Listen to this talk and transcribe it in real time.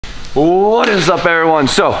What is up, everyone?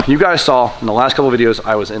 So you guys saw in the last couple of videos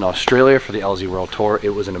I was in Australia for the LZ World Tour.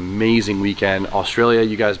 It was an amazing weekend. Australia,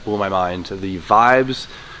 you guys blew my mind. The vibes,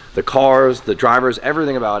 the cars, the drivers,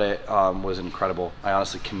 everything about it was incredible. I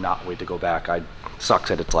honestly cannot wait to go back. Sucks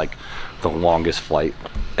that it's like the longest flight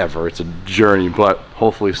ever. It's a journey, but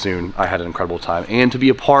hopefully soon. I had an incredible time, and to be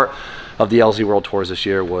a part of the LZ World Tours this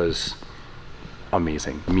year was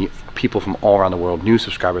amazing. Meet people from all around the world, new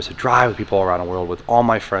subscribers, to drive with people all around the world with all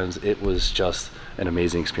my friends. It was just an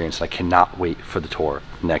amazing experience. I cannot wait for the tour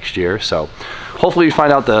next year. So hopefully you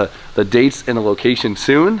find out the dates and the location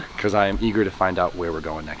soon, because I am eager to find out where we're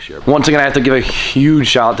going next year. Once again, I have to give a huge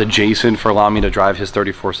shout out to Jason for allowing me to drive his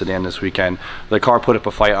 34 sedan this weekend. The car put up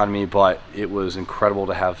a fight on me, but it was incredible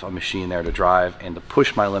to have a machine there to drive and to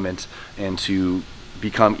push my limits and to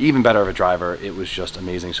become even better of a driver. It was just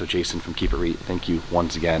amazing. So Jason from Keep It Reet, thank you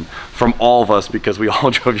once again from all of us, because we all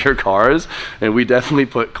drove your cars and we definitely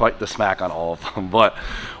put quite the smack on all of them. But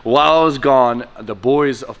while I was gone, the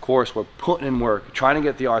boys of course were putting in work trying to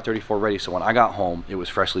get the R34 ready, so when I got home it was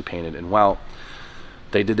freshly painted, and well,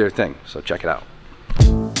 they did their thing. So check it out.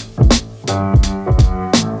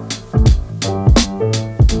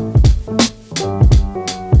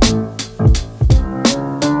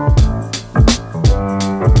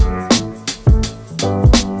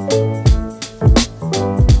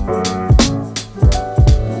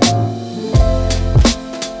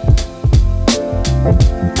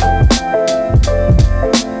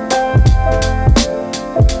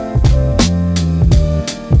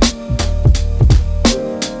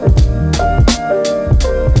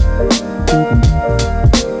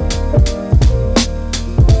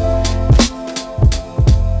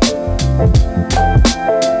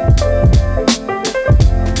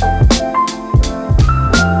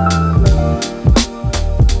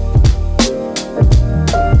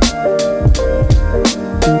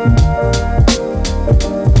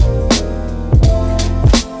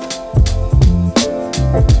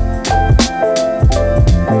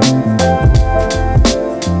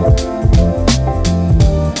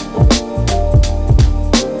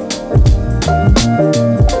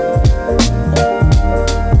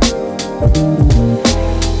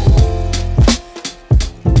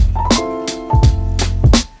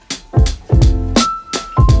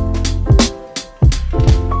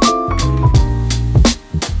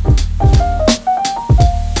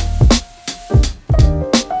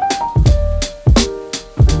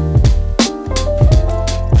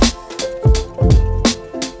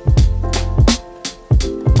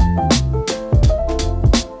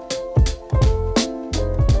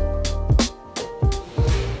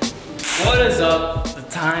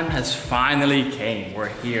 Time has finally came. We're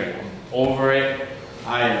here. I'm over it.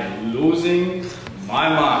 I am losing my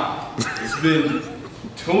mind. It's been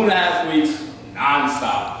 2.5 weeks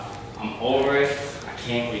non-stop. I'm over it. I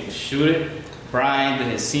can't wait to shoot it. Brian did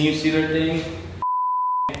his seam sealer thing.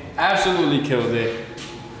 Absolutely killed it.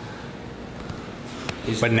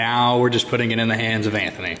 But now we're just putting it in the hands of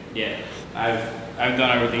Anthony. Yeah, I've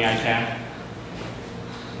done everything I can.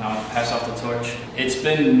 Now I'll pass off the torch. It's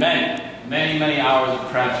been many hours of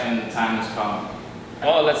prep, and the time has come.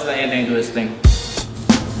 Well, let's let Anthony do his thing.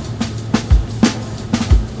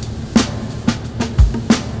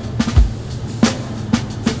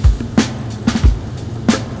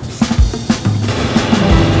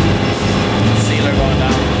 Sealer going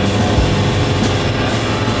down.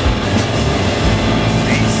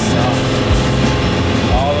 Nice.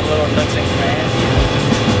 All the little nooks and crannies.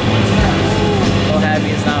 So happy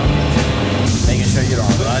it's not making sure you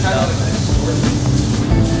don't run up.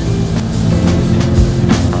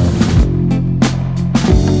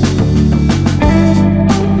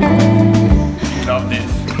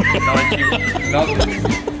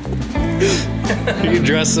 You're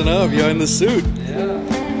dressing up, you're in the suit. Yeah.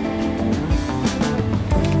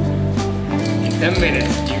 In 10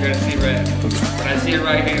 minutes, you're gonna see red. When I see it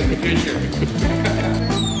right here in the future.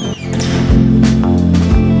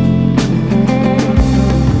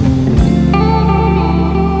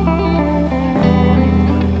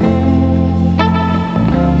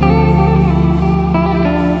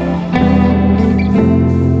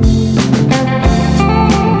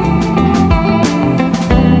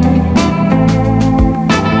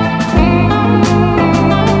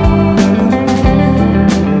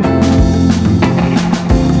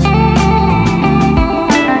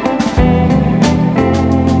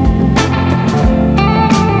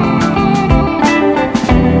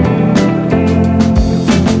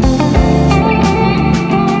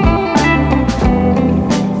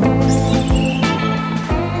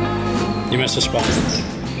 You missed a spot.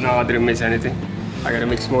 No, I didn't miss anything. I gotta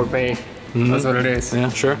make some more paint. That's what it is. Yeah,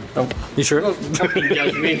 sure. You sure? Don't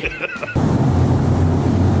judge me. I'm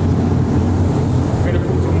gonna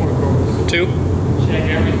put some more coats. 2, Check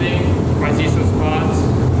everything. If I see some spots,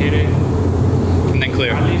 hit it. and then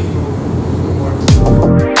clear. At least 2 more.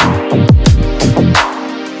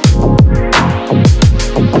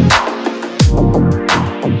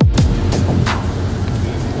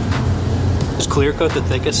 Is clear coat the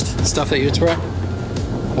thickest stuff that you spray?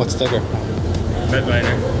 What's thicker? Bed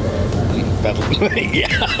liner. Yeah.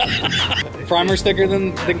 Primer's thicker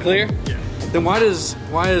than clear? Yeah. Then why is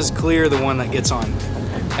clear the one that gets on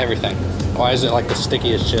everything? Why is it like the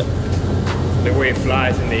stickiest shit? The way it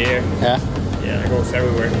flies in the air. Yeah? Yeah, it goes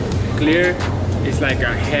everywhere. Clear is like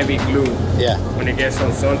a heavy glue. Yeah. When it gets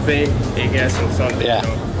on something, it gets on something. Yeah. You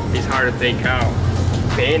know? It's hard to take out.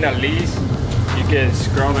 Paint at least, you can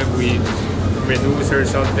scrub it with reducer or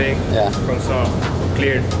something. Yeah. Comes off.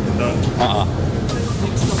 Clear and done.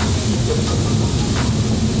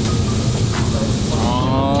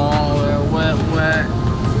 Oh, wet.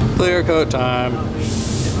 Clear coat time.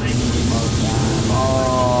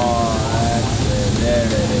 Oh, that's it. There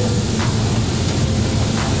it is.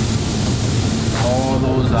 All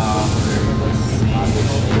those are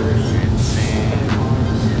sand.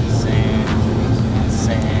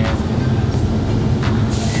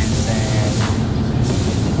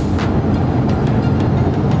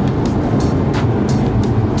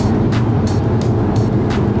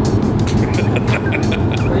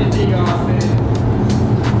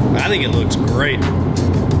 I think it looks great.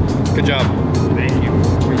 Good job. Thank you.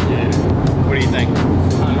 Appreciate it. What do you think?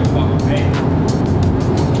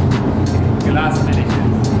 Glass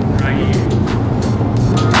finishes right here.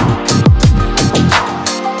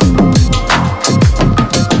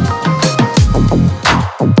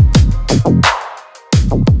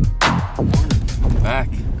 Back.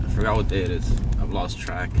 I forgot what day it is. I've lost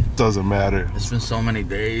track. Doesn't matter. It's been so many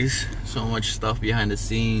days, so much stuff behind the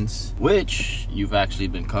scenes, which you've actually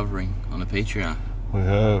been covering on the Patreon. We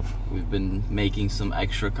have. We've been making some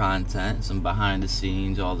extra content, some behind the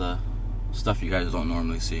scenes, all the stuff you guys don't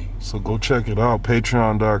normally see. So go check it out.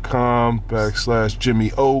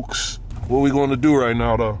 Patreon.com/Jimmy Oaks. What are we going to do right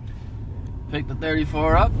now, though? Pick the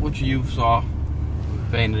 34 up, which you saw.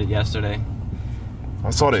 Painted it yesterday.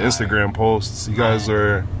 I saw the Instagram posts. You guys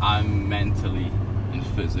are... I'm mentally and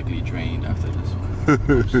physically drained after this one.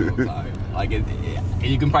 I'm so tired. Like,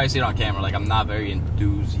 you can probably see it on camera. Like, I'm not very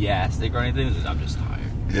enthusiastic or anything. I'm just tired.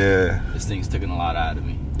 Yeah. This thing's taking a lot out of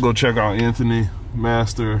me. Go check out Anthony,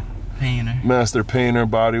 Master Painter,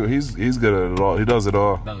 body. He's good at it all. He does it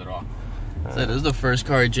all. Does it all. So this is the first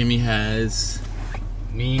car Jimmy has.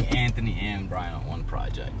 Me, Anthony, and Brian on one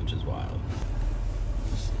project, which is wild.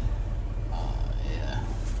 Yeah.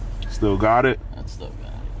 Still got it? I still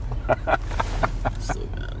got it. Still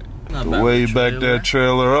got it. Not The bad way with you back trailer. that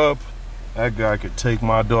trailer up, that guy could take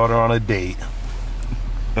my daughter on a date.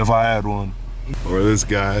 If I had one. Or this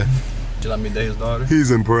guy. Would you let me date his daughter? He's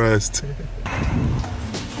impressed.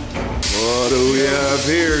 What do we have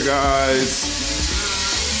here, guys?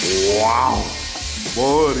 Wow.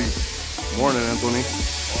 Buddy. Morning, Anthony.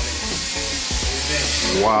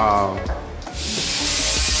 Wow.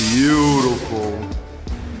 Beautiful.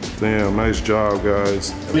 Damn, nice job,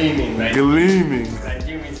 guys. Gleaming, man. Gleaming. Like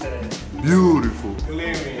Jimmy said. Beautiful.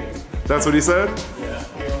 Gleaming. That's what he said? Yeah,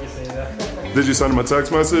 he always say that. Did you send him a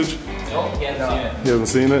text message? Nope, he hasn't seen it. He hasn't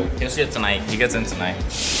seen it? He'll see it tonight. He gets in tonight.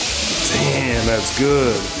 Damn, that's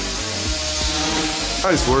good.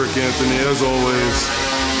 Nice work, Anthony, as always.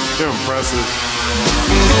 You're impressive.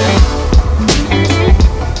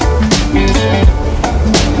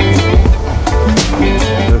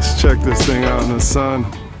 Let's check this thing out in the sun.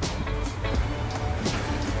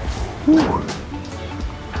 Whew.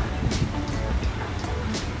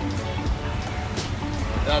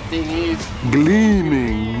 That thing is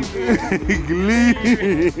Gleaming.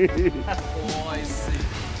 Gleaming.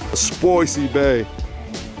 Spicy Bay.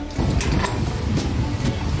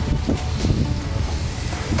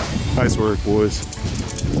 Nice work, boys.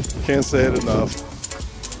 Can't say it enough.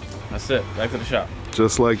 That's it. Back to the shop.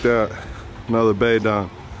 Just like that. Another bay done.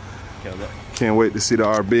 Killed it. Can't wait to see the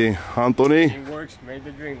RB. Anthony? it works, made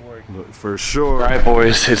the dream work. For sure. All right,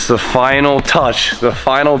 boys, it's the final touch, the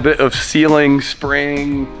final bit of sealing,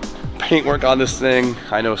 spraying, paintwork on this thing.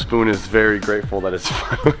 I know Spoon is very grateful that it's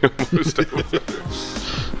finally almost over.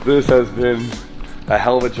 This has been a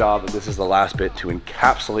hell of a job, and this is the last bit to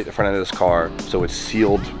encapsulate the front end of this car so it's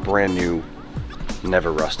sealed, brand new,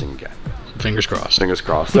 never rusting again. Fingers crossed. Fingers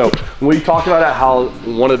crossed. So we talked about how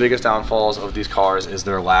one of the biggest downfalls of these cars is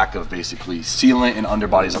their lack of basically sealant and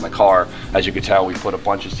underbodies on the car. As you can tell, we put a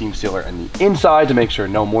bunch of seam sealer in the inside to make sure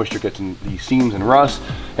no moisture gets in the seams and rust.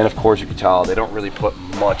 And of course, you can tell they don't really put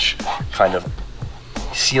much kind of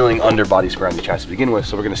sealing underbody spray on the chassis to begin with.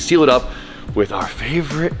 So we're gonna seal it up with our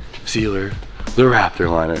favorite sealer, the Raptor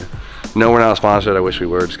liner. No, we're not sponsored. I wish we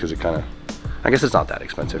were, just because it kind of, I guess it's not that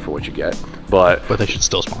expensive for what you get, but they should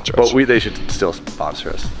still sponsor us. But they should still sponsor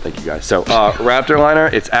us. Thank you guys. So Raptor liner,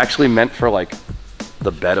 it's actually meant for like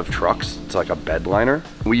the bed of trucks. It's like a bed liner.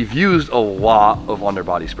 We've used a lot of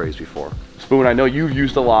underbody sprays before. Spoon, I know you've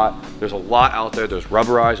used a lot. There's a lot out there. There's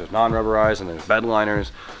rubberized, there's non-rubberized, and there's bed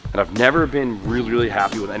liners. And I've never been really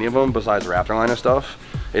happy with any of them besides Raptor liner stuff.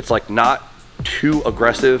 It's like not too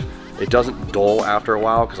aggressive. It doesn't dull after a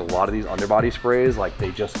while, because a lot of these underbody sprays, like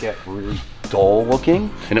they just get really dull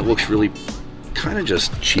looking, and it looks really kind of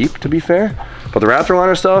just cheap, to be fair. But the Raptor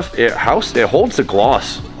liner stuff, it holds the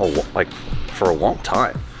gloss like for a long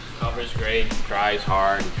time. Cover's great, dries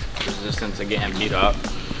hard, resistant to getting beat up.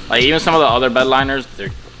 Like even some of the other bed liners, they're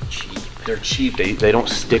cheap. They're cheap. They don't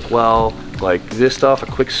stick well. Like this stuff, a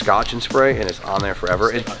quick scotch and spray, and it's on there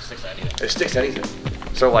forever. It sticks to anything. It sticks to anything.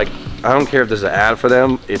 So like, I don't care if there's an ad for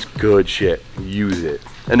them. It's good shit. Use it.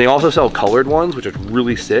 And they also sell colored ones, which are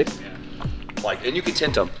really sick. Like, and you can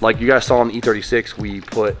tint them. Like you guys saw on the E36, we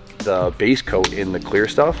put the base coat in the clear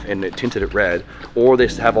stuff and it tinted it red. Or they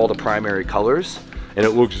have all the primary colors, and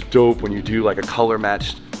it looks dope when you do like a color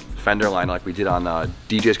matched fender line, like we did on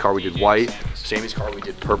DJ's car. We did white. Sammy's car we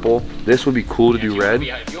did purple. This would be cool to do red.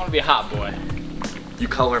 If you want to be a hot boy, you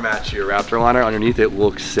color match your Raptor liner underneath. It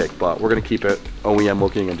looks sick, but we're gonna keep it OEM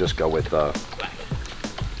looking and just go with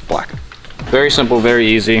black. very simple, very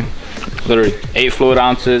easy. Literally 8 fluid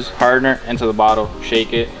ounces, hardener into the bottle,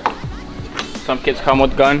 shake it. Some kits come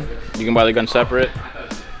with gun. You can buy the gun separate.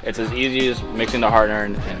 It's as easy as mixing the hardener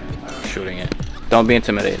and shooting it. Don't be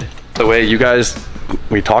intimidated. The way you guys,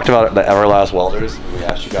 we talked about the Everlast welders. We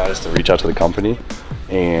asked you guys to reach out to the company,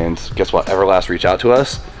 and guess what? Everlast reached out to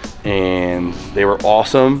us, and they were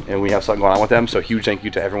awesome, and we have something going on with them. So huge thank you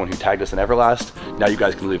to everyone who tagged us in Everlast. Now you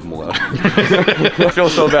guys can leave them alone. I feel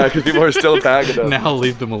so bad because people are still tagging us. Now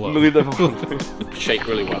leave them alone. Leave them alone. Shake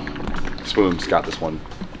really well. Spoon's got this one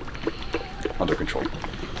under control.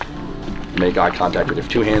 Make eye contact with your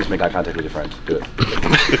 2 hands, make eye contact with your friends. Do it.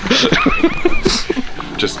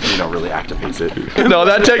 Just, you know, really activates it. No,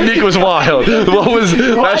 that technique was wild. What was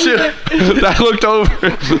that shit? That looked over.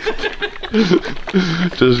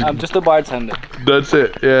 I'm just a bartender. That's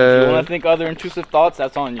it. If you want to think other intrusive thoughts,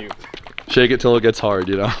 that's on you. Shake it till it gets hard,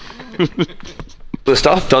 you know. The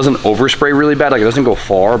stuff doesn't overspray really bad, like it doesn't go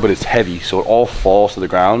far, but it's heavy, so it all falls to the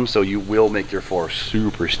ground, so you will make your floor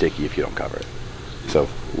super sticky if you don't cover it. So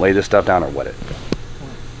lay this stuff down or wet it.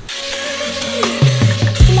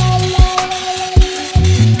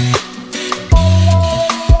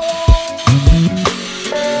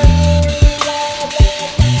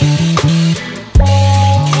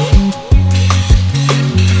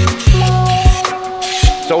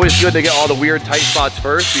 It's always good to get all the weird tight spots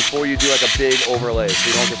first before you do like a big overlay, so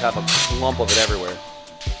you don't just have a clump of it everywhere.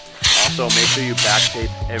 Also, make sure you back tape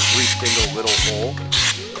every single little hole,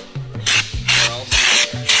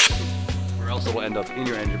 or else it will end up in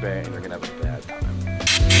your engine bay and you're gonna have a bad time.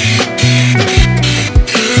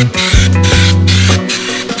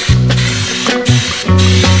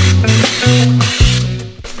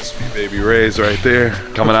 Sweet baby Ray's right there,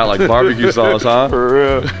 coming out like barbecue sauce, huh? For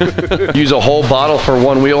real. Use a whole bottle for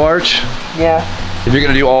 1 wheel arch? Yeah. If you're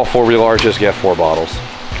gonna do all 4 wheel arches, get 4 bottles.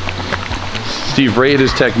 Steve, rate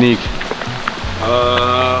his technique.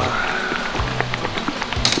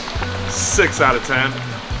 6 out of 10.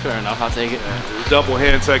 Fair enough, I'll take it. Double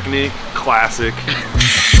hand technique, classic.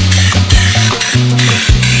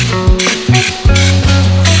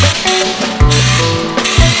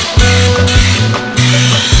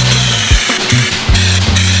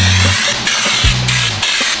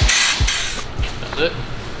 That's it?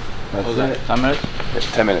 That's What was that, 10 minutes?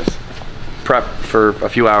 10 minutes. Prep for a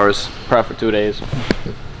few hours. Prep for 2 days.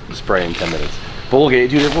 Spray in 10 minutes. But look at it,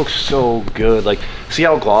 dude, it looks so good. Like, see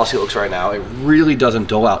how glossy it looks right now? It really doesn't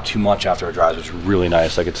dull out too much after it dries, which is really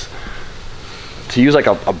nice. Like, it's, to use like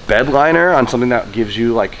a bed liner on something that gives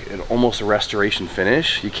you like almost a restoration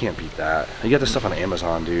finish, you can't beat that. You get this stuff on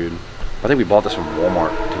Amazon, dude. I think we bought this from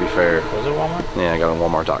Walmart, to be fair. Was it Walmart? Yeah, I got it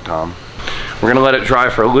on Walmart.com. We're gonna let it dry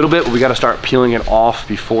for a little bit, but we gotta start peeling it off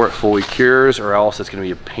before it fully cures, or else it's gonna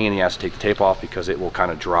be a pain in the ass to take the tape off because it will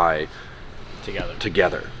kind of dry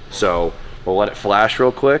together. So we'll let it flash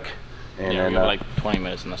real quick, And yeah, then we have like 20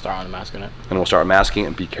 minutes and then start unmasking it. and we'll start masking it,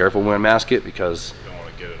 and be careful when we unmask it because You don't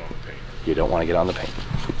want to get it on the paint. you don't want to get on the paint.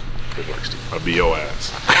 Good luck, Steve. I'll be your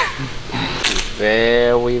ass.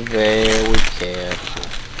 Very, very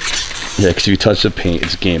careful. Yeah, because if you touch the paint,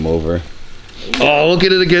 it's game over. Oh, look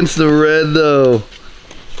at it against the red, though.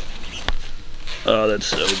 Oh, that's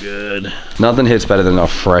so good. Nothing hits better than a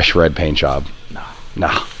fresh red paint job. No.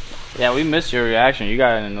 Nah. Yeah, we missed your reaction. You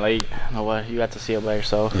got in late. You know what? You got to see it by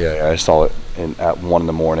yourself. Yeah, I saw it at 1 in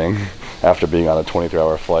the morning after being on a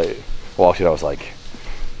 23-hour flight. Walked in, I was like,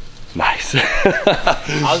 nice.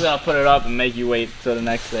 I was gonna put it up and make you wait till the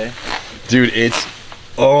next day. Dude, it's,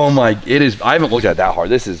 oh my, it is, I haven't looked at it that hard.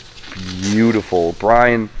 This is beautiful.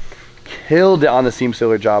 Brian killed it on the seam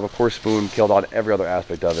sealer job. Of course, Spoon killed on every other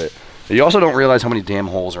aspect of it. But you also don't realize how many damn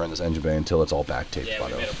holes are in this engine bay until it's all back taped. Yeah,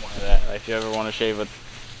 we made a point of that. Like, if you ever want to shave a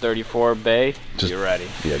 34 bay, get ready.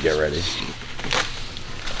 Yeah, get ready.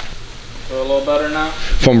 Feel a little better now?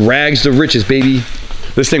 From rags to riches, baby.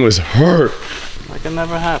 This thing was hurt. Like it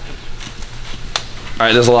never happened. All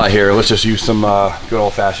right, there's a lot here. Let's just use some good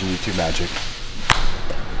old-fashioned YouTube magic.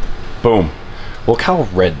 Boom. Look how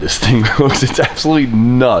red this thing looks. It's absolutely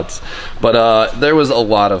nuts. But there was a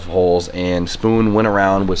lot of holes, and Spoon went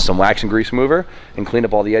around with some wax and grease remover and cleaned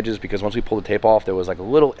up all the edges, because once we pulled the tape off, there was like a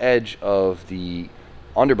little edge of the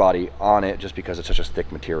underbody on it just because it's such a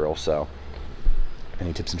thick material. So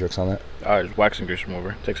any tips and tricks on that? Just wax and grease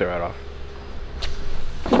remover. Takes it right off.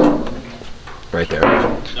 Right there.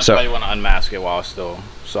 That's So why you want to unmask it while it's still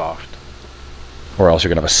soft. or else you're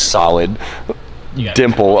gonna have a solid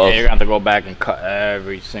dimple Yeah, of, you're gonna have to go back and cut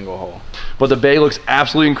every single hole. but the bay looks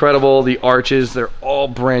absolutely incredible. The arches, they're all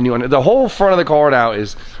brand new. The whole front of the car now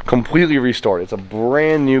is completely restored. It's a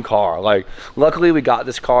brand new car. Like, luckily we got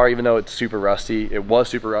this car, even though it's super rusty. It was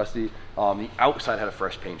super rusty. The outside had a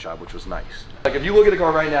fresh paint job, which was nice. Like, if you look at the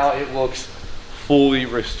car right now, it looks fully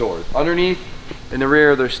restored. Underneath, in the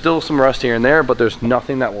rear, there's still some rust here and there, but there's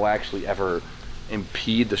nothing that will actually ever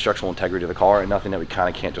impede the structural integrity of the car, and nothing that we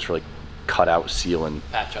kind of can't just really cut out, seal, and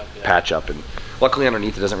Patch up. Yeah. patch up. And luckily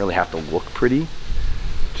underneath, it doesn't really have to look pretty.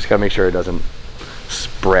 Just gotta make sure it doesn't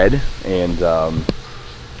spread and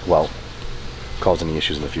well, cause any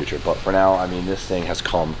issues in the future. But for now, I mean, this thing has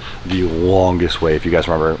come the longest way. If you guys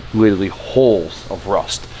remember, literally holes of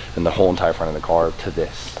rust in the whole entire front of the car to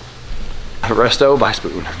this. Resto by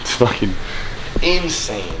Spoon. It's fucking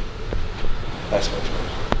insane. That's much fun.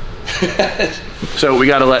 So we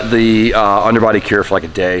gotta let the underbody cure for like a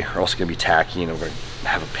day, or else it's gonna be tacky and we're gonna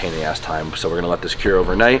have a pain in the ass time. So we're gonna let this cure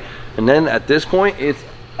overnight. And then at this point, it's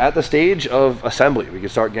at the stage of assembly. We can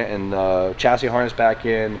start getting chassis harness back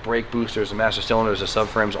in, brake boosters, the master cylinders, the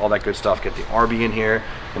subframes, all that good stuff. Get the RB in here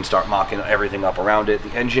and start mocking everything up around it.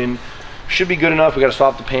 The engine should be good enough. We gotta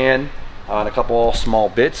swap the pan and a couple small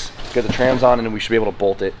bits, get the trams on, and then we should be able to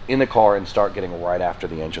bolt it in the car and start getting right after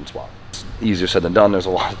the engine swap. It's easier said than done. There's a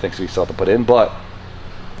lot of things we still have to put in, but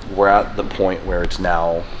we're at the point where it's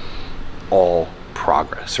now all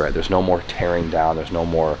progress, right? There's no more tearing down, there's no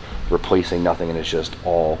more replacing nothing, and it's just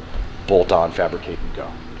all bolt on, fabricate, and go.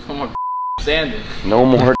 No more sanding. No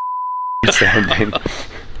more sanding.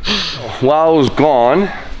 While I was gone,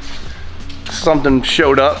 something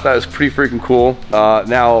showed up that was pretty freaking cool.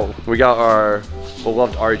 Now we got our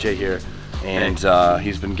beloved RJ here, and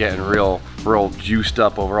he's been getting real juiced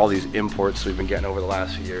up over all these imports we've been getting over the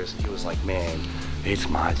last few years. He was like, man, it's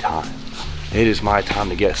my time. It is my time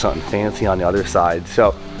to get something fancy on the other side.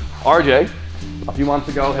 So RJ, a few months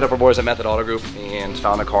ago, hit up our boys at Method Auto Group and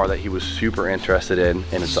found a car that he was super interested in.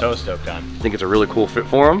 And it's So stoked on. I think it's a really cool fit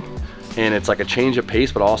for him. And it's like a change of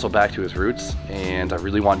pace, but also back to his roots. And I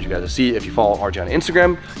really wanted you guys to see it. If you follow RJ on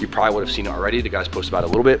Instagram, you probably would have seen it already. The guys posted about it a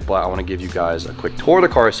little bit, but I want to give you guys a quick tour of the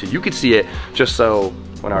car so you could see it, just so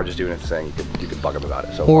when RJ's doing his thing, you could bug him about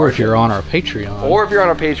it. So Or RJ, if you're on our Patreon. or if you're on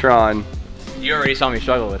our Patreon, You already saw me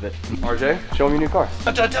struggle with it. RJ, show him your new car.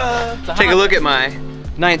 Take a look at my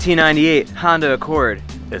 1998 Honda Accord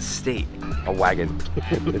Estate. A wagon.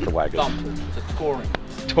 It's a wagon. It's a touring.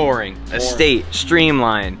 Touring, Estate,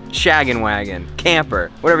 Streamline, Shaggin' Wagon, Camper,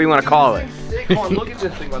 whatever you want to call it. Sick. Oh, look at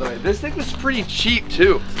this thing, by the way. This thing was pretty cheap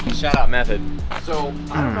too. Shout out Method. So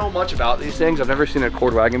I don't know much about these things. I've never seen a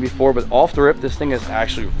Accord wagon before, but off the rip, this thing is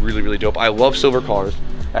actually really, really dope. I love silver cars.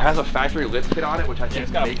 It has a factory lift kit on it, which I think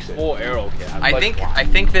It's got makes a it. full aero kit. I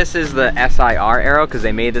think this is the SIR arrow because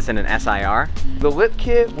they made this in an SIR. The lip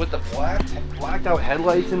kit with the blacked out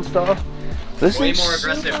headlights and stuff. This Way thing's more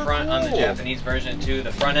aggressive super front on the cool. Japanese version too.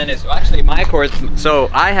 The front end is actually my Accord. So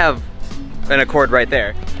I have an Accord right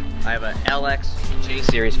there. I have a LX J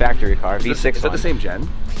series factory car, V6. Is that the one. same gen?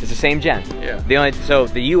 It's the same gen. Yeah. So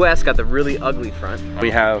the US got the really ugly front. We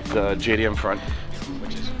have the JDM front.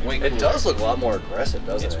 Which is way cooler. It does look a lot more aggressive,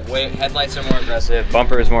 doesn't it? Headlights are more aggressive,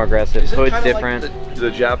 bumper is more aggressive, hood's different. Like the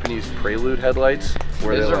Japanese Prelude headlights.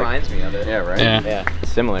 Where This reminds me of it. Yeah, right? Yeah.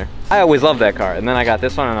 It's similar. I always loved that car, and then I got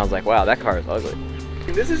this one and I was like, wow, that car is ugly.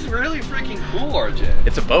 This is really freaking cool, RJ.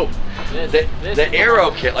 It's a boat. The aero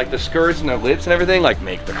kit, like the skirts and the lips and everything, like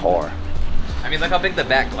make the car. I mean, look how big the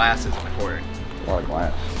back glass is on the quarter. A lot of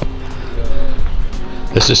glass.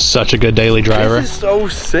 This is such a good daily driver. This is so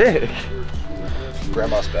sick.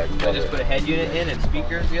 Grandma's back. I just put a head unit in and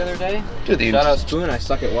speakers the other day. Dude, Shout out Spoon, I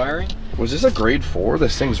suck at wiring. Was this a grade 4?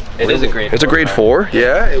 This thing's It is a grade 4. It's a grade 4?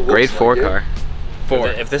 Yeah. It Grade looks 4 like car. 4.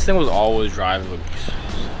 If this thing was all-wheel drive, it would be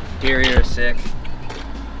Interior is sick.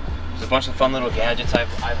 There's a bunch of fun little gadgets I've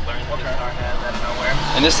learned that this car has out of nowhere.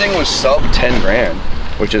 And this thing was sub 10 grand,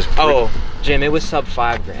 which is Jim, it was sub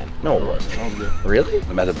 5 grand. no, it wasn't. Really?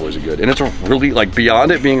 The Method Boys are good, and it's a really like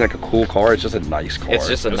beyond it being like a cool car. It's just a nice car. It's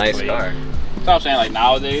just a nice car. That's what I'm saying, like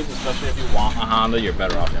nowadays, especially if you want a Honda, you're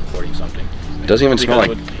better off importing something. It doesn't even smell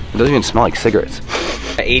like. It doesn't even smell like cigarettes.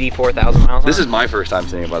 84,000 miles. This is my first time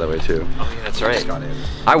seeing it, by the way, too. Oh yeah, that's right.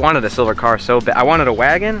 I wanted a silver car so bad. I wanted a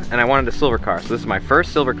wagon and I wanted a silver car. So this is my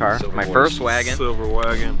first silver car, my first wagon, Silver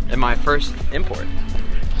wagon. and my first import.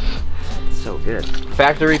 So good.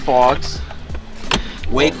 Factory fogs.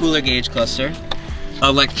 Way cooler gauge cluster.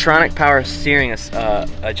 Electronic power steering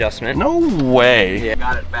adjustment. No way. Yeah,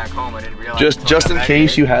 got it back home. I didn't realize. Just in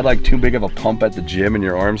case you had like too big of a pump at the gym and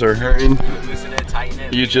your arms are hurting, Loosen it, tighten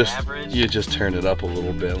it. you just average. turn it up a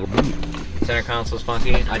little bit. Center console's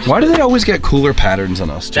funky. Why do they always get cooler patterns on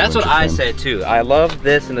us? That's what I said too. I love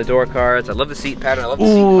this in the door cards. I love the seat pattern. I love the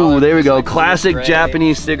seat Ooh, color. there we go. Like Classic gray.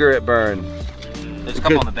 Japanese cigarette burn. There's a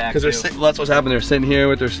couple on the back too. Because that's what's happening. They're sitting here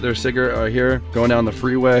with their cigarette right here, going down the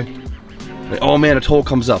freeway. Like, oh man, a toll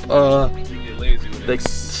comes up. I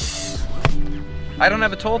don't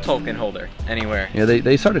have a toll token holder anywhere. Yeah,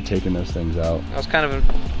 they started taking those things out. I was kind of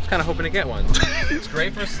hoping to get one. It's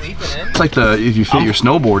great for sleeping in. It's like if you fit your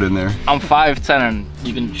snowboard in there. I'm 5'10" and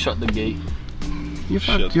you can shut the gate. You're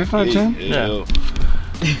 5'10"? Yeah.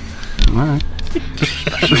 All right.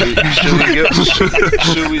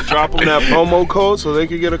 Should we drop them that promo code so they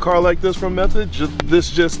could get a car like this from Method?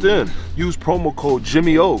 Just in. Use promo code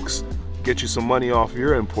Jimmy Oaks. Get you some money off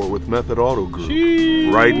your import with Method Auto Group.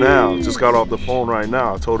 Jeez. Right now. Just got off the phone right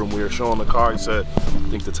now. I told him we were showing the car. He said, I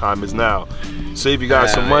think the time is now. Save you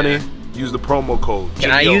guys some money. Use the promo code.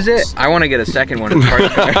 Can I use it? I want to get a second one in the car.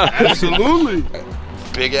 Absolutely.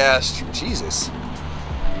 Big ass, Jesus.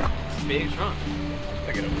 Big trunk.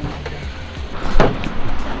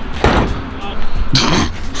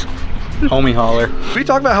 Homie hauler. Can we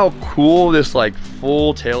talk about how cool this like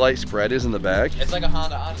full taillight spread is in the back? It's like a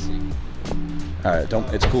Honda Odyssey. All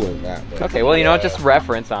right, it's cooler than that. But. Okay, well, you know what? Just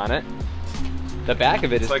reference on it. The back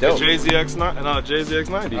of it is It's like dope. a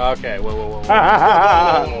JZX90. Okay, whoa. All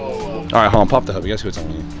right, hold on, pop the hood. Guess who it's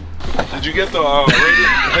on you? Did you get the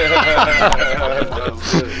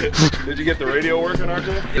radio? Did you get the radio working,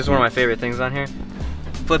 RJ? This is one of my favorite things on here.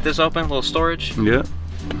 Flip this open, little storage. Yeah.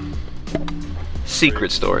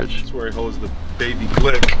 Secret storage. That's where he holds the baby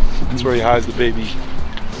clip. That's where he hides the baby.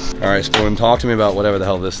 All right, Spoon, talk to me about whatever the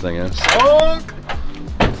hell this thing is. Oh!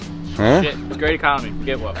 Huh? Shit, it's great economy.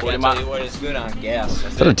 Get what? 40 I'll tell you what, it's good on gas.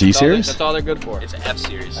 Is that a D series? That's all they're good for. It's an F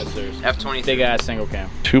series. F23. Big ass single cam.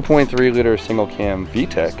 2.3 liter single cam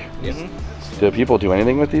VTEC. Do people do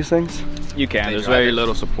anything with these things? You can. There's very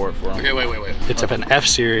little support for them. Okay, wait. It's an F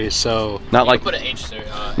series, so Not like Put an H series.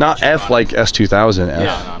 not F like S2000 F.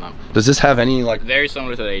 yeah, no. Does this have any like? Very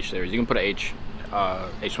similar to the H series. You can put an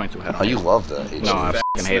H22 head Oh, on. you love the H. No, I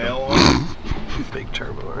fucking hate them. Big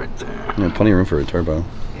turbo right there. Yeah, plenty of room for a turbo.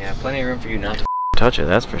 Yeah, plenty of room for you not to touch it,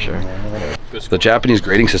 that's for sure. The Japanese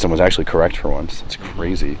grading system was actually correct for once. It's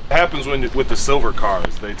crazy. It happens with the silver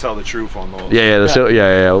cars. They tell the truth on those.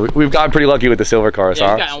 Yeah. We've gotten pretty lucky with the silver cars, Yeah,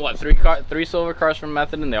 huh? he's gotten what, three silver cars from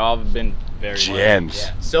Method, and they all have been very Gems.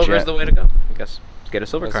 Yeah. Silver is the way to go. I guess get a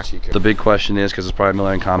silver car. The big question is, because there's probably a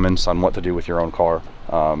million comments on what to do with your own car.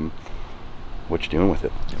 What you doing with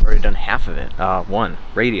it? I've already done half of it. One,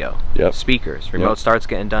 radio, Yep. speakers, remote start's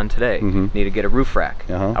getting done today. Mhm. Need to get a roof rack.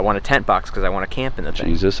 Uh-huh. I want a tent box because I want to camp in the thing.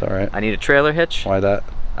 Jesus, all right. I need a trailer hitch Why that?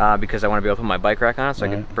 because I want to be able to put my bike rack on it so I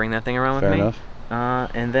can Alright. bring that thing around Fair with me.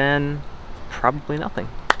 enough. And then probably nothing.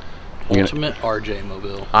 Ultimate RJ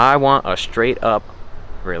mobile. I want a straight up,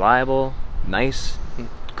 reliable, nice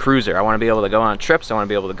cruiser. I want to be able to go on trips. I want to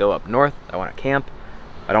be able to go up north. I want to camp.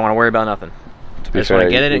 I don't want to worry about nothing. To I be just fair, want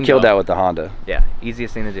to get it you and killed go. that with the Honda. Yeah,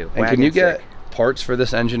 easiest thing to do. And can you get sick. parts for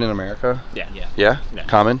this engine in America? Yeah. Yeah? Yeah.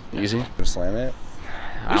 Common? Easy? Just slam it?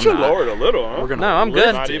 You should lower it a little, huh? We're gonna No, I'm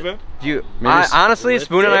good. Not even? Honestly,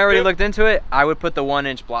 Spoon and I already it. looked into it. I would put the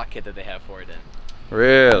 1-inch block kit that they have for it in.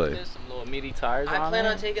 Really? There's some little meaty tires I plan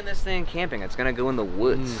on taking this thing camping. It's gonna go in the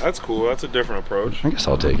woods. That's cool. That's a different approach. I guess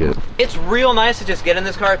I'll take it. It's real nice to just get in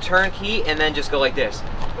this car, turn key, and then just go like this.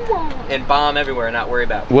 And bomb everywhere and not worry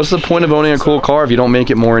about it. What's the point of owning a cool car if you don't make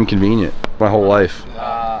it more inconvenient? My whole life.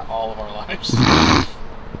 all of our lives.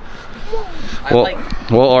 Well,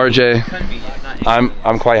 RJ, Couldn't be, not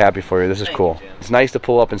I'm quite happy for you. This is Thank cool. you, Jim. It's nice to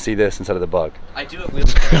pull up and see this instead of the bug. I do have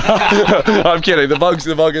wheels. I'm kidding. The bug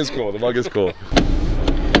is cool. The bug is cool.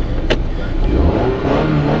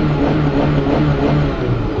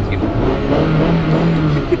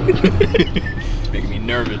 It's making me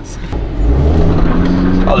nervous.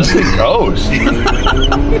 Oh, this thing goes.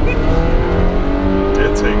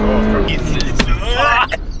 Did take off.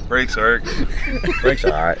 Brakes work. Brakes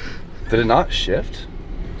are alright. Did it not shift?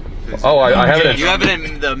 Oh, I have it. You have it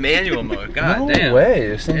in the manual mode. God damn. No way.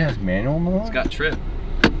 This thing has manual mode? It's got trip.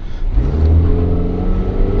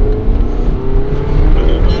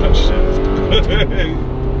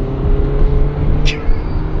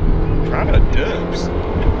 Kind of dips.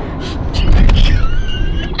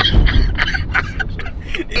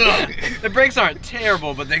 The brakes aren't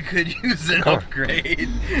terrible, but they could use an upgrade.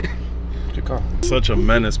 Good car. Such a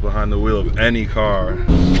menace behind the wheel of any car.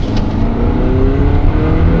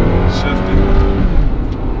 Shifting.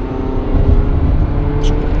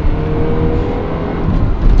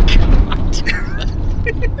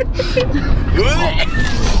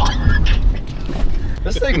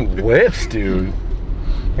 This thing whips, dude.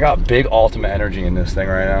 I got big ultimate energy in this thing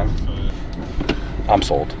right now. I'm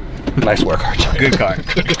sold. Nice work, RJ. Good car.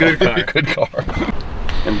 Good car. Good car.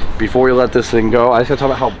 And before we let this thing go, I just gotta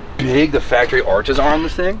talk about how big the factory arches are on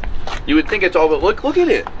this thing. You would think it's all, but look at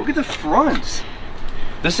it. Look at the fronts.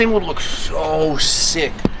 This thing would look so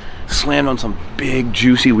sick slammed on some big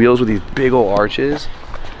juicy wheels with these big old arches.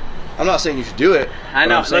 I'm not saying you should do it. I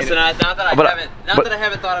know. Listen, not that I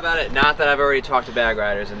haven't thought about it. Not that I've already talked to bag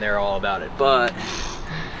riders and they're all about it. But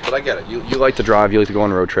I get it. You like to drive, you like to go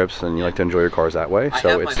on road trips, and you like to enjoy your cars that way.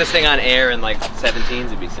 So it's this thing on air in like 17s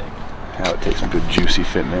would be sick. how it takes some good juicy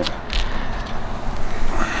fitment.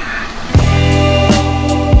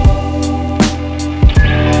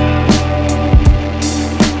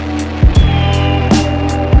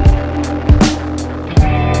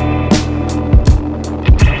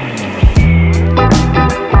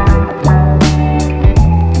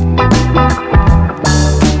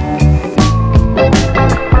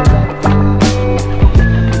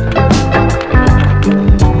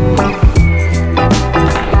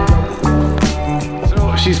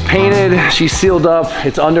 She's sealed up,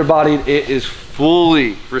 it's underbodied, it is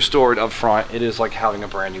fully restored up front. It is like having a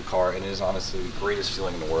brand new car, and it is honestly the greatest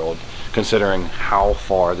feeling in the world, considering how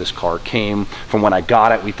far this car came. From when I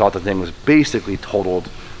got it, we thought the thing was basically totaled.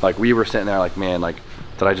 Like, we were sitting there like, man, like,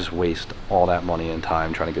 did I just waste all that money and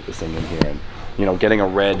time trying to get this thing in here? And, you know, getting a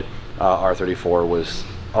red R34 was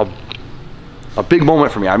a big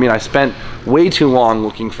moment for me. I mean, I spent way too long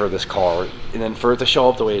looking for this car, and then for it to show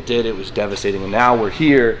up the way it did, it was devastating. And now we're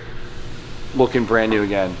here looking brand new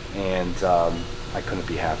again, and I couldn't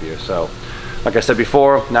be happier. So like I said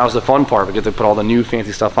before, now's the fun part. We get to put all the new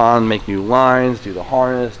fancy stuff on, make new lines, do the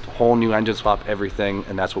harness, whole new engine swap, everything,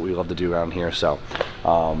 and that's what we love to do around here. So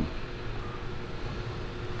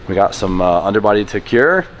we got some underbody to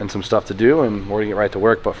cure and some stuff to do, and we're gonna get right to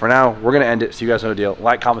work. But for now, we're gonna end it, so you guys know the deal.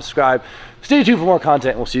 Like, comment, subscribe, stay tuned for more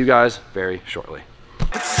content, and we'll see you guys very shortly.